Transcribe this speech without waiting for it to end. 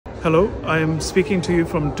Hello, I am speaking to you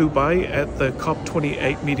from Dubai at the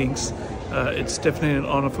COP28 meetings. It's definitely an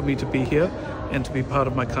honor for me to be here and to be part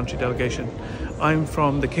of my country delegation. I'm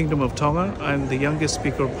from the Kingdom of Tonga. I'm the youngest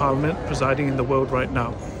Speaker of Parliament presiding in the world right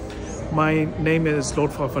now. My name is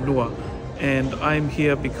Lord Fafanua, and I'm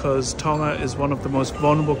here because Tonga is one of the most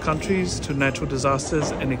vulnerable countries to natural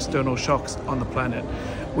disasters and external shocks on the planet.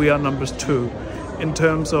 We are numbers 2. In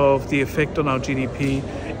terms of the effect on our GDP,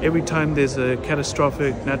 every time there's a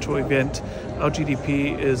catastrophic natural event, our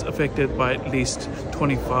GDP is affected by at least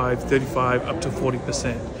 25, 35, up to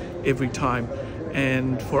 40% every time.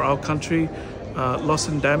 And for our country, loss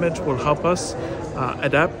and damage will help us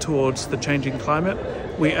adapt towards the changing climate.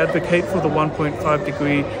 We advocate for the 1.5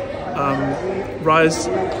 degree rise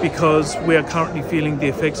because we are currently feeling the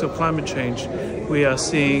effects of climate change. We are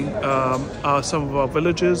seeing some of our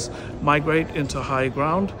villages migrate into higher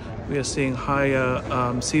ground. We are seeing higher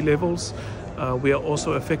sea levels. We are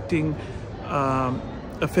also affected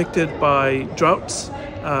by droughts,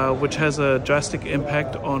 which has a drastic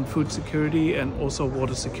impact on food security and also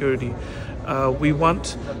water security. We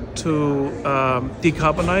want to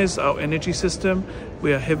decarbonize our energy system.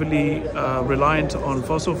 We are heavily reliant on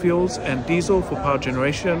fossil fuels and diesel for power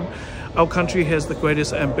generation. Our country has the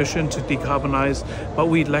greatest ambition to decarbonize, but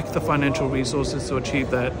we lack the financial resources to achieve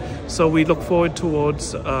that. So we look forward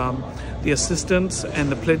towards the assistance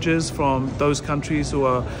and the pledges from those countries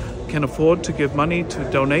who can afford to give money to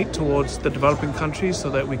donate towards the developing countries so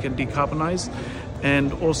that we can decarbonize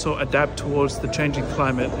and also adapt towards the changing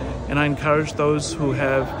climate. And I encourage those who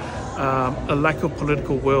have a lack of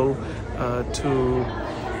political will to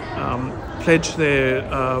pledge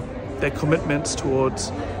their commitments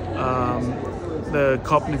towards the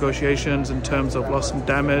COP negotiations in terms of loss and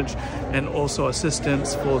damage and also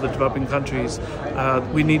assistance for the developing countries.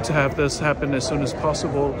 We need to have this happen as soon as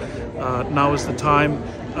possible. Now is the time.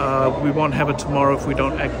 We won't have it tomorrow if we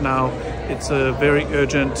don't act now. It's a very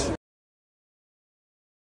urgent